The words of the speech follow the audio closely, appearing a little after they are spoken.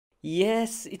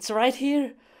Yes, it's right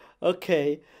here.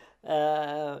 Okay.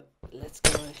 Let's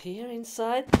go here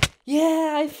inside.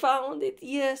 Yeah, I found it.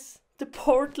 Yes, the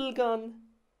portal gun.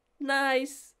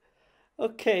 Nice.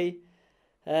 Okay.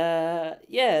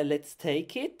 Yeah, let's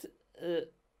take it.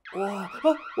 Whoa,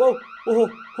 oh, whoa, oh,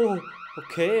 oh.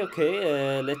 Okay,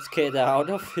 okay. Let's get out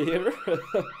of here.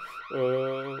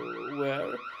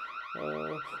 Where?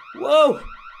 Whoa!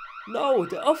 No,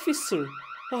 the officer.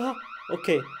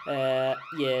 Okay.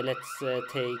 Yeah, let's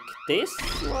take this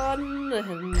one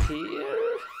and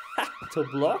here to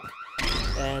block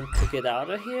and to get out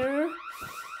of here.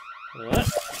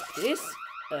 This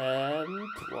and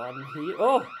one here.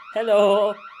 Oh,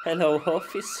 hello, hello,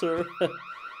 officer.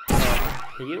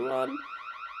 Here one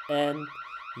and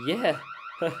yeah.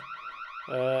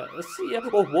 See ya.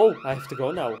 Oh, whoa! I have to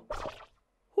go now.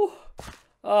 Whew.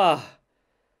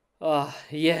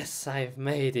 Yes, I've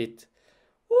made it.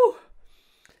 Whew.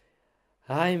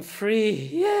 I'm free.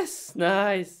 Yes,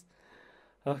 nice.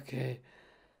 Okay.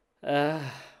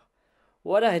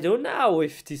 What I do now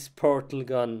with this portal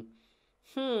gun?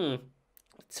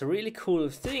 It's a really cool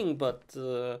thing, but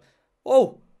oh,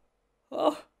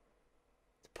 the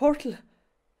portal.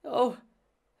 Oh,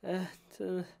 and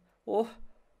oh,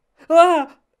 the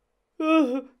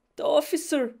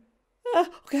officer.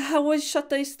 Okay, how will I shut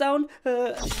this down?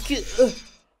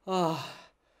 Oh,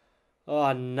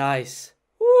 nice.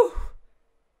 Woo,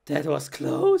 that was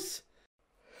close.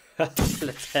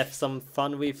 Let's have some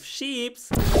fun with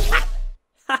sheeps.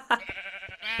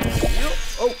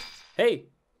 Oh, hey,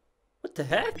 what the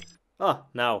heck? Oh,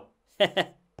 now.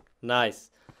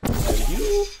 Nice. And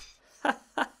you.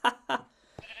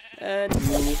 And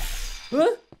you.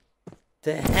 Huh?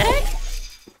 The heck?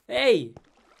 Hey.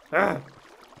 Now.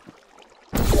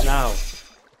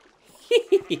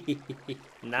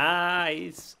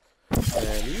 Nice.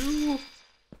 And you.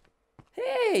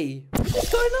 Hey, what's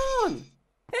going on?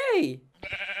 Hey.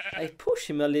 I push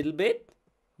him a little bit.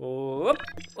 Oh.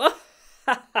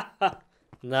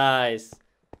 Nice.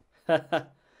 Oh,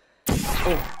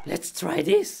 let's try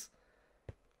this.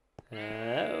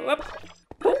 Whoa.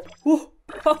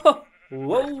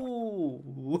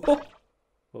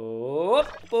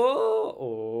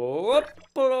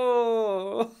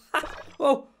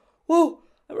 Whoa, whoa,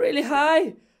 I'm really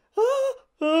high.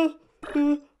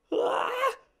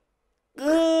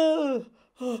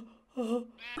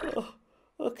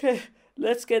 Okay,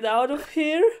 let's get out of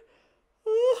here.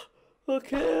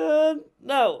 Okay,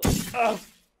 now.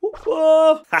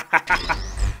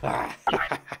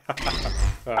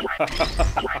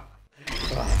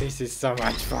 Oh, this is so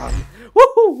much fun.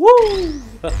 Woo!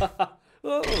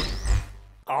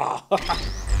 Oh.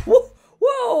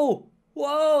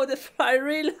 Whoa, they fly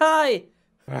real high.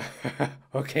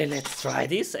 Okay, let's try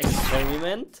this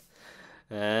experiment.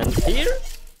 And here.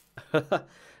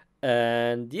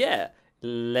 And yeah,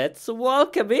 let's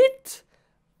walk a bit.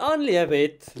 Only a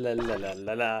bit. La la la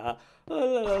la la. La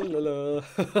la la la.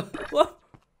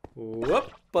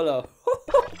 Whoop-a-la.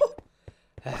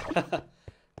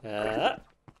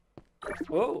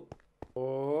 Whoa.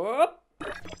 Whoop.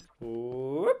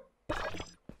 Whoop.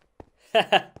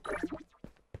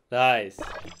 Nice.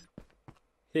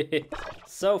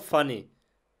 So funny.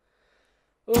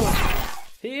 Oh,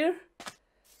 here.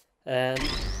 And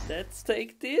let's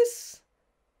take this.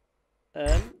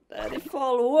 And let it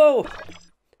fall. Whoa.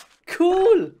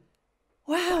 Cool.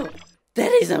 Wow.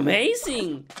 That is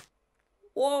amazing.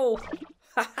 Whoa.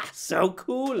 So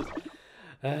cool.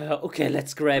 Okay,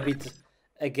 let's grab it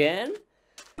again.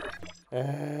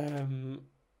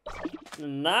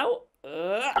 Now.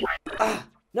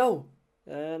 No.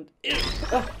 And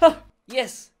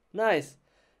yes, nice.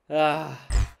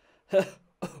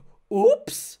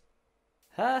 Oops.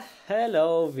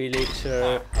 Hello,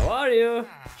 villager. How are you?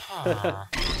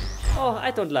 Oh,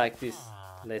 I don't like this.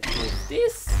 Let's move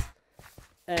this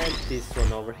and this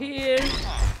one over here.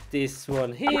 This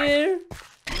one here.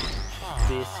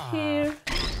 This here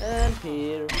and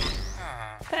here.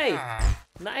 Hey,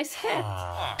 nice hat.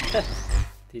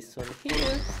 This one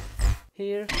here.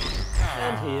 Here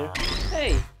and here.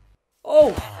 Hey.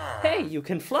 Oh, hey, you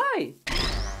can fly.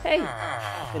 Hey,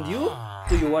 and you?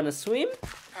 Do you want to swim?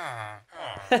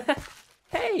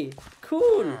 Hey,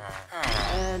 cool.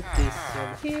 And this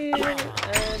one here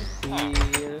and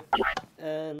here.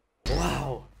 And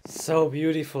wow, so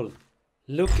beautiful.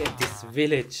 Look at this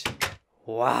village.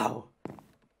 Wow.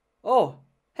 Oh,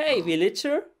 hey,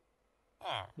 villager.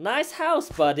 Nice house,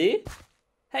 buddy.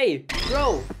 Hey,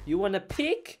 bro, you want a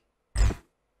pig?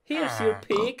 Here's your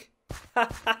pig.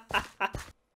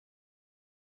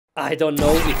 I don't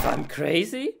know if I'm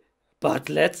crazy, but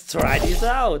let's try this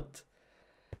out.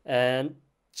 And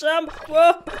Jump!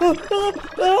 Whoa.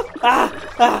 Ah!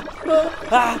 Ah!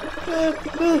 Ah!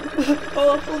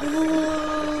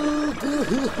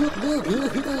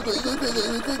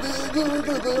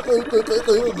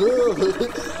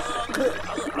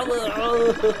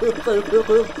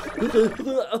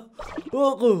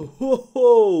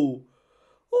 Whoa!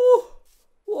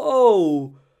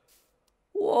 Whoa!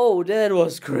 Whoa! That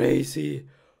was crazy.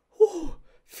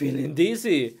 Feeling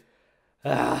dizzy.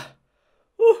 Ah!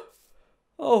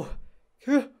 Oh!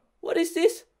 What is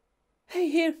this? Hey,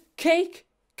 here, cake!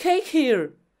 Cake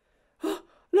here!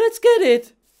 Let's get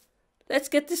it! Let's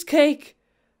get this cake!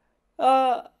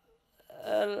 How?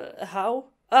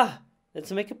 Ah,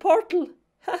 let's make a portal!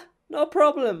 Ha! No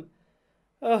problem!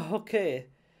 Oh, okay.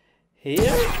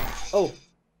 Here? Oh!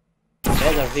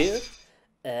 Another here.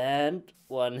 And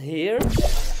one here.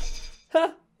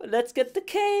 Ha! Let's get the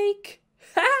cake!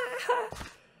 Ha! Ha!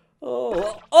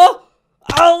 Oh! Oh!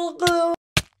 Oh!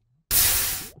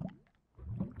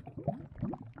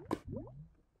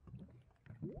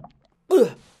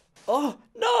 Oh,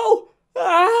 no!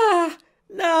 Ah,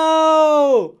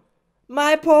 no!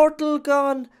 My portal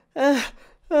gone. What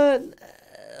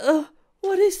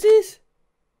is this?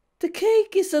 The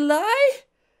cake is a lie?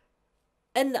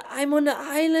 And I'm on an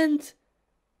island.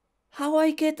 How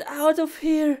I get out of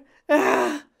here?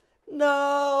 Ah, no!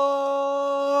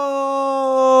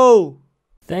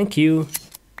 Thank you.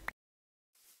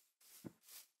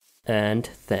 And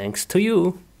thanks to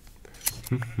you.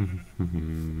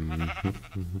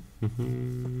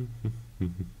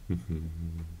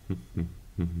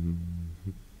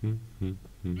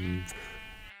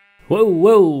 Whoa,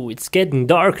 whoa, it's getting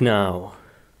dark now.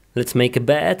 Let's make a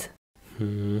bed.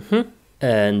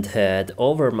 And head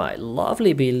over my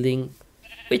lovely building,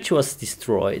 which was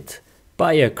destroyed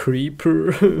by a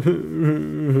creeper.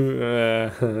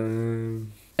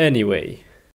 Anyway,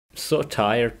 so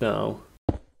tired now.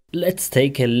 Let's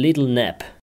take a little nap.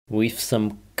 With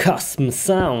some custom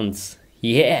sounds,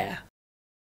 yeah!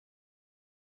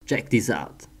 Check this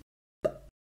out.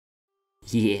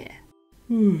 Yeah.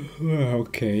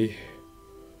 Okay.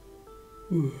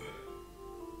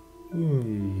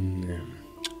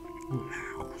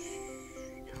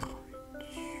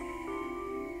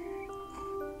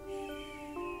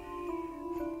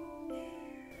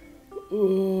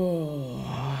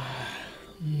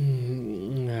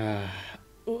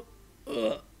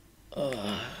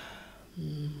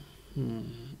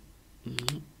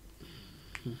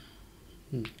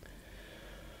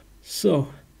 So,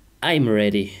 I'm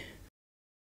ready.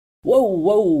 Whoa,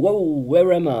 whoa, whoa,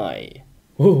 where am I?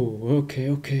 Whoa,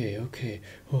 okay.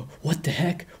 Oh, what the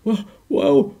heck? Whoa,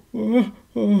 whoa.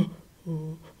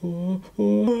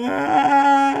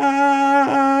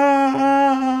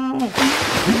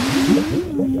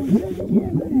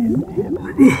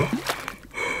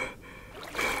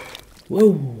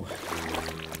 Whoa,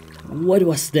 what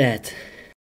was that?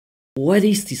 What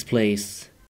is this place?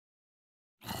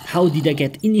 How did I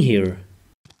get in here?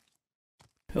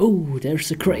 Oh,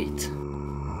 there's a crate.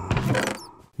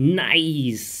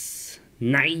 Nice!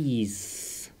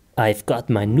 Nice! I've got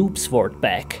my noob sword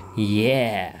back.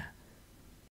 Yeah!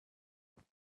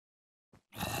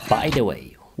 By the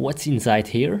way, what's inside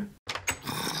here?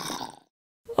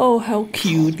 Oh, how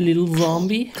cute, little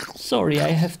zombie. Sorry, I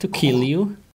have to kill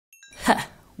you. Ha!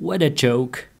 What a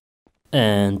joke.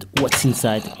 And what's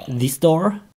inside this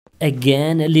door?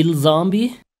 Again a little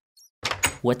zombie?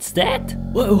 What's that?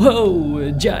 Whoa, whoa,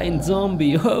 a giant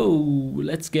zombie, whoa,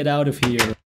 let's get out of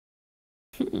here.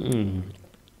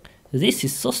 This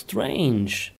is so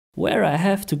strange. Where I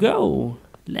have to go?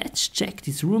 Let's check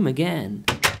this room again.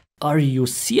 Are you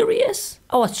serious?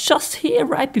 I was just here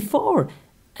right before,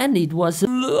 and it was...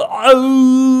 Oh,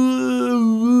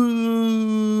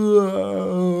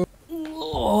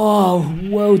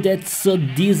 whoa, that's so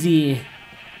dizzy.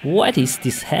 What is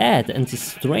this head and this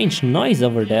strange noise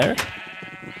over there?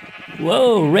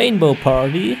 Whoa, rainbow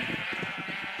party!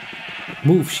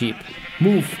 Move, sheep,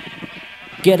 move!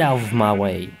 Get out of my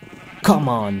way! Come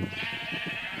on!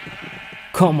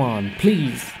 Come on,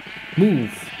 please!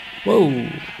 Move! Whoa,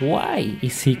 why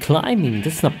is he climbing?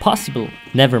 That's not possible!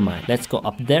 Never mind, let's go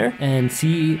up there and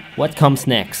see what comes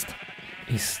next.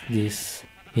 Is this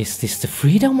the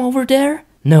freedom over there?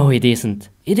 No, it isn't.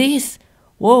 It is!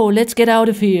 Whoa, let's get out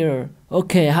of here!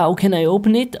 Okay, how can I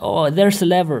open it? Oh, there's a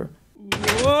lever.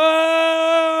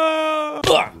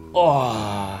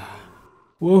 Oh.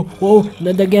 Whoa, whoa,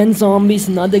 not again, zombies,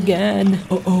 not again.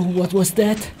 Oh, what was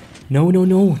that? No.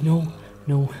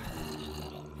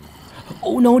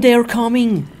 Oh no, they're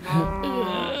coming.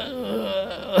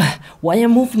 Why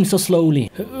am I moving so slowly?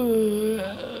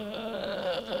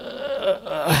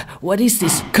 What is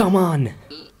this? Come on!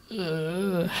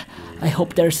 I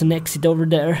hope there's an exit over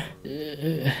there.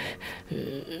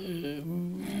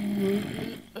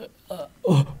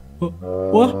 What?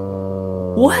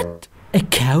 What? A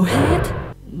cow head?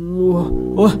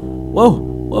 Whoa,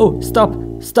 stop.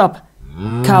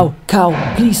 Cow,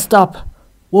 please stop.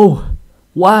 Whoa,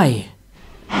 why?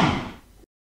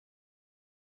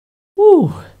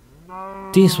 Woo,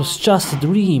 this was just a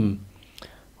dream.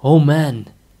 Oh man,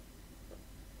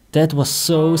 that was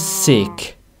so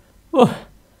sick. Oh.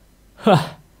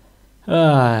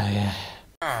 Yeah.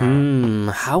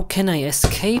 How can I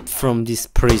escape from this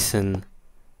prison?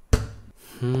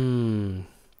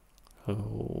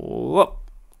 Oh.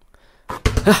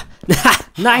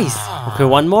 Nice. Okay,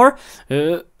 one more.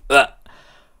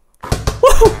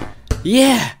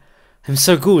 Yeah, I'm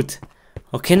so good.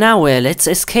 Okay, now let's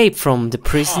escape from the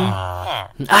prison.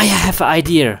 I have an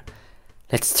idea.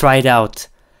 Let's try it out.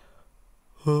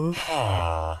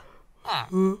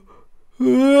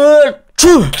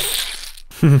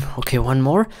 Okay, one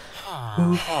more.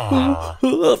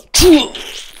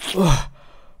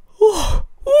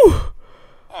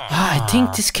 I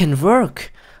think this can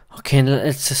work. Okay,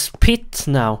 let's just spit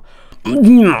now. Okay,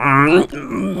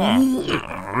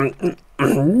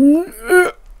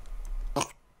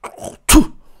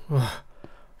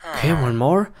 one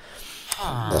more.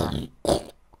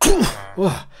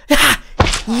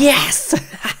 Yes!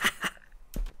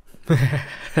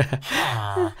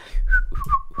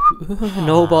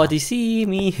 Nobody see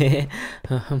me.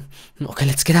 Okay,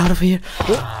 let's get out of here.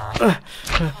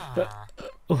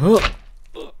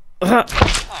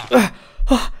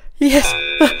 Yes.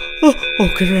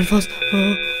 Okay, run fast.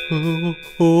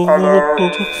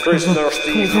 Alert! Prisoner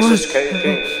Steve is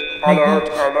escaping. Alert!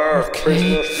 Okay.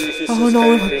 Prisoner Steve is Oh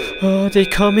no! escaping. They're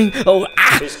coming. Oh,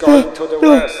 He's going to the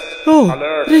west.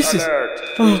 Alert! This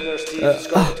Alert! Prisoner Steve is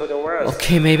going to the west.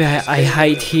 Okay, maybe I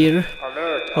hide here.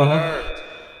 Alert!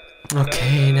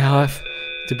 Okay, now I have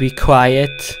to be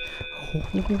quiet.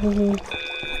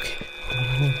 Okay.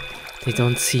 They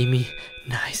don't see me.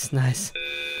 Nice.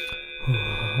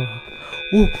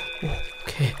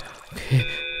 Okay.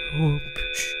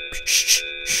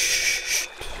 Shh.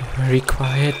 Very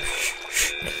quiet.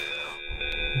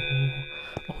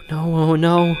 Oh no.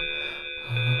 No.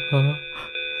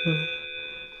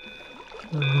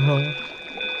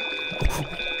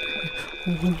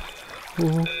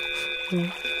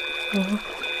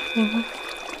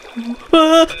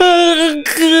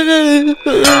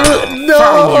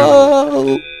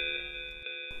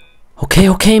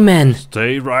 Okay, man.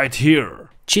 Stay right here.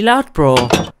 Chill out, bro.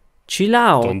 Chill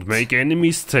out. Don't make any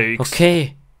mistakes.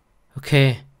 Okay.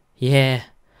 Yeah.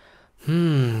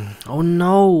 Oh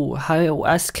no. How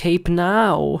I escape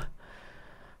now?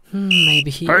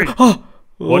 Maybe he. Hey!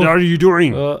 What are you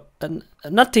doing?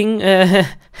 Nothing.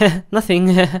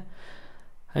 Nothing.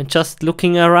 I'm just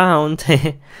looking around.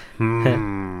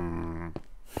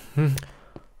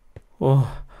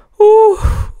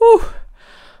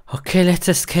 Okay, let's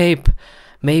escape.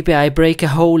 Maybe I break a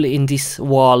hole in this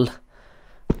wall.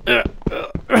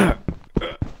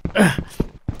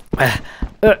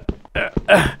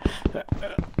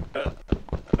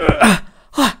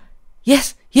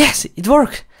 Yes, it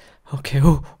worked.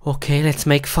 Okay, let's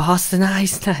make fast.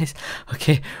 Nice.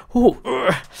 Okay.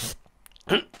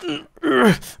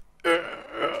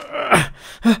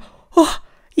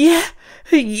 Yeah.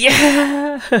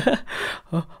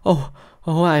 Oh,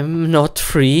 I'm not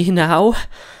free now.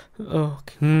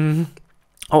 Okay.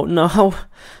 Oh no.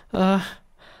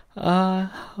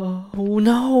 Oh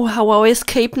no, how I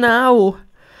escape now?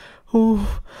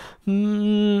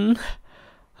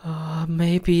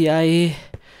 Maybe I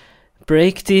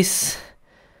break this.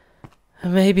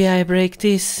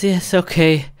 Yes,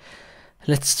 okay.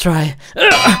 Let's try.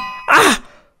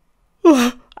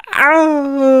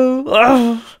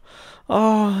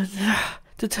 Oh,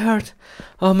 that hurt.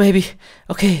 Oh, maybe.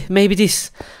 Okay, maybe this.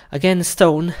 Again,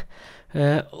 stone.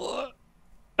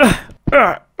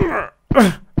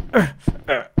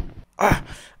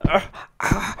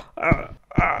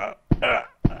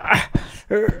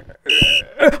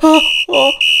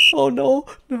 Oh no.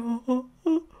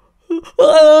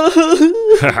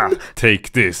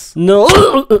 Take this. No.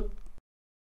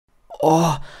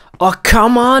 Oh,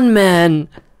 come on, man.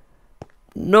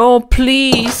 No,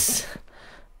 please.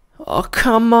 Oh,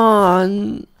 come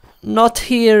on. Not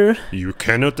here. You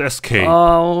cannot escape.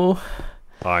 Oh.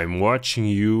 I'm watching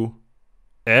you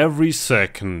every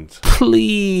second.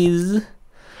 Please.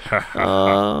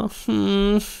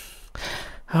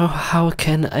 How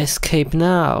can I escape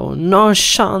now? No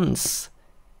chance.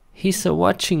 He's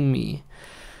watching me.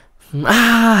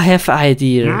 I have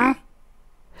idea.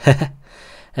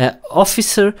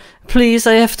 Officer, please,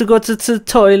 I have to go to the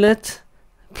toilet.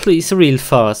 Please, real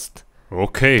fast.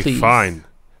 Okay, Please. fine.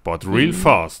 But real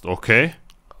fast, okay?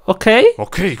 Okay?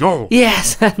 Okay, go!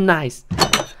 Yes, nice.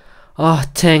 Oh,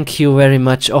 thank you very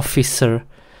much, officer.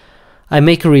 I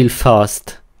make real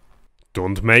fast.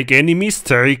 Don't make any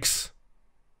mistakes.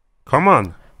 Come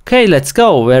on. Okay, let's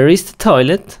go. Where is the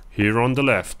toilet? Here on the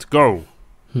left. Go.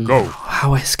 Go.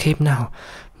 How I escape now?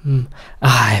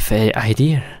 I have an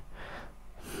idea.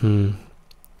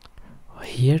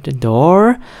 Here the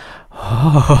door.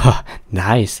 Oh,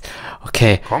 nice.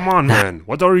 Okay. Come on, man.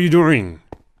 What are you doing?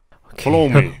 Okay. Follow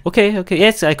me. Okay, okay.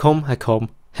 Yes, I come.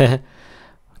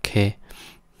 Okay.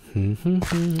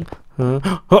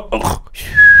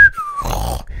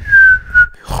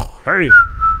 Hey!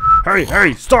 Hey,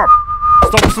 hey, stop!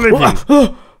 Stop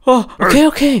sleeping!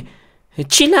 Okay.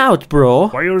 Chill out, bro.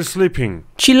 Why are you sleeping?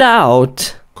 Chill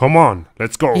out. Come on,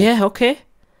 let's go. Yeah, okay.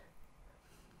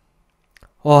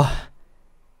 Oh,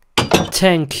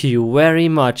 thank you very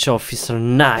much, officer.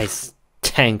 Nice.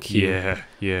 Thank you.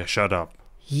 Yeah, shut up.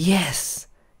 Yes.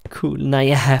 Cool. Now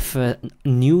I have a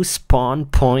new spawn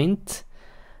point.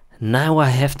 Now I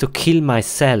have to kill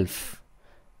myself.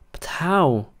 But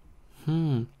how?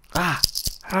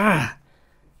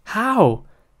 How?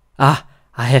 I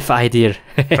have idea.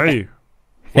 Hey,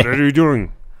 what are you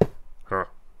doing?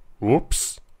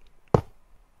 Whoops.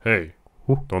 Hey,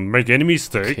 don't make any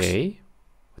mistakes. Okay.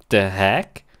 What the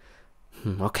heck?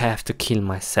 Okay, I have to kill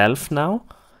myself now.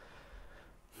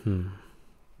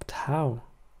 But how?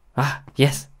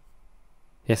 Yes.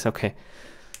 Yes, okay.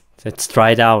 Let's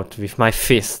try it out with my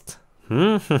fist.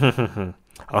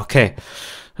 Okay.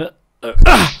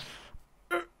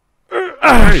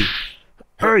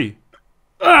 Hey!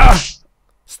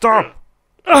 Stop!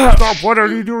 Stop! What are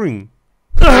you doing?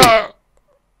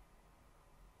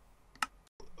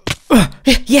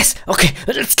 Yes, okay,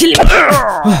 let's kill him.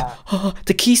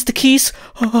 The keys.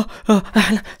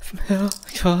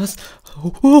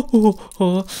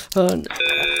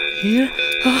 Here.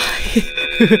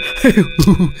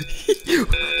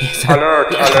 Yes,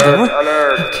 Alert!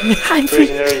 Okay, I'm free.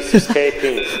 Prisoner is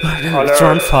escaping. Let's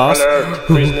run fast. Alert!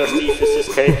 Prisoner thief is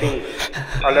escaping.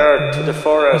 Alert to the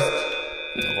forest.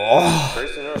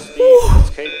 Prisoner thief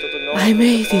escaped to the north. I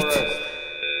made it.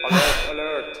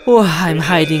 Alert! Oh, I'm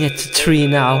hiding at the tree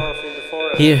now.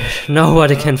 Here,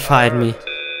 nobody can find me.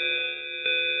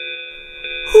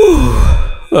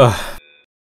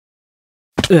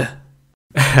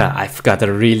 I've got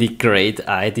a really great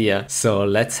idea. So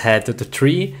let's head to the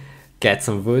tree, get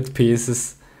some wood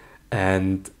pieces,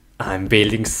 and I'm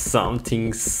building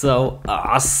something so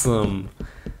awesome.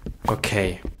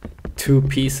 Okay, 2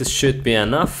 pieces should be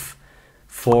enough.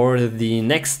 For the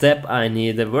next step I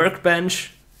need a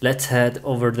workbench. Let's head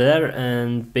over there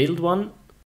and build one.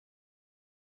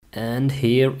 And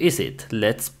here is it.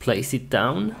 Let's place it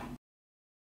down.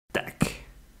 Tack.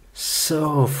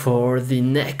 So for the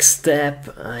next step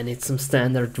I need some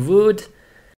standard wood,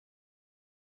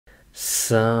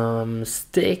 some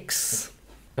sticks,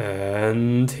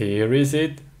 and here is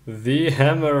it, the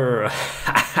hammer.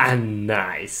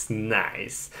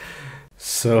 Nice.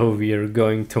 So we're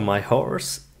going to my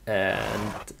horse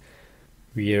and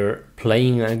we're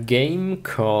playing a game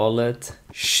called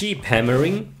sheep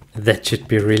hammering. That should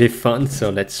be really fun, so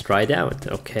let's try it out.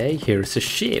 Okay, here's a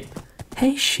sheep.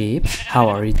 Hey sheep, how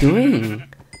are you doing?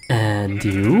 And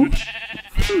you?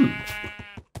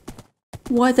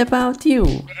 What about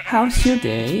you? How's your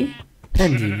day?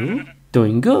 And you?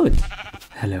 Doing good.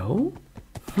 Hello?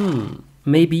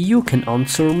 Maybe you can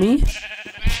answer me?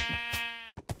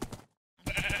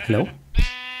 Hello?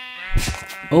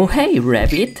 Oh hey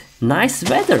rabbit, nice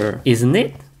weather, isn't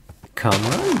it? Come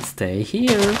on, stay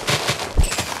here.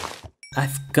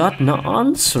 I've got no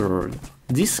answer.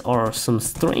 These are some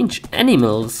strange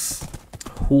animals.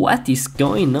 What is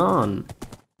going on?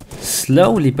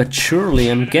 Slowly but surely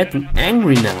I'm getting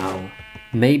angry now.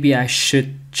 Maybe I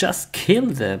should just kill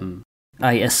them.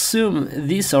 I assume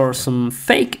these are some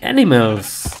fake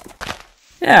animals.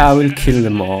 Yeah, I will kill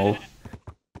them all.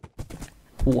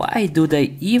 Why do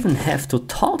they even have to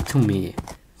talk to me?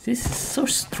 This is so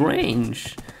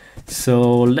strange. So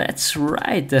let's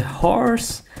ride the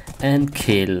horse and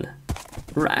kill.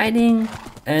 Riding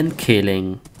and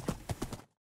killing.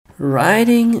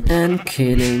 Riding and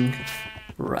killing.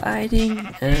 Riding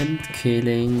and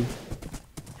killing.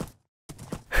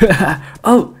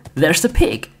 Oh, there's the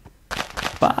pig.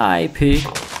 Bye, pig.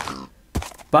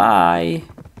 Bye.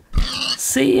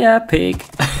 See ya, pig.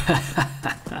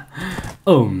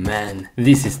 Oh man,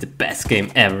 this is the best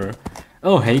game ever.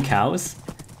 Oh, hey cows.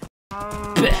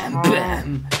 Bam.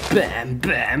 bam, bam,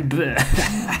 bam, bam, bam.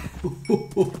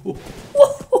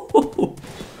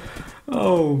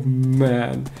 Oh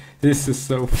man, this is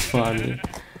so funny.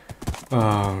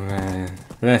 Oh man,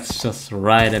 let's just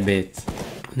ride a bit.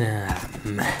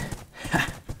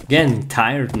 Getting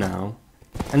tired now,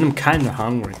 and I'm kinda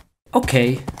hungry.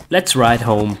 Okay, let's ride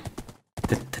home.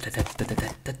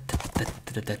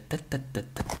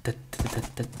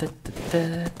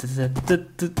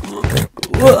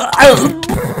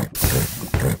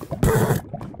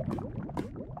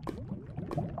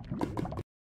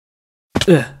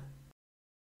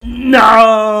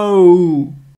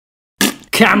 No!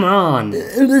 Come on!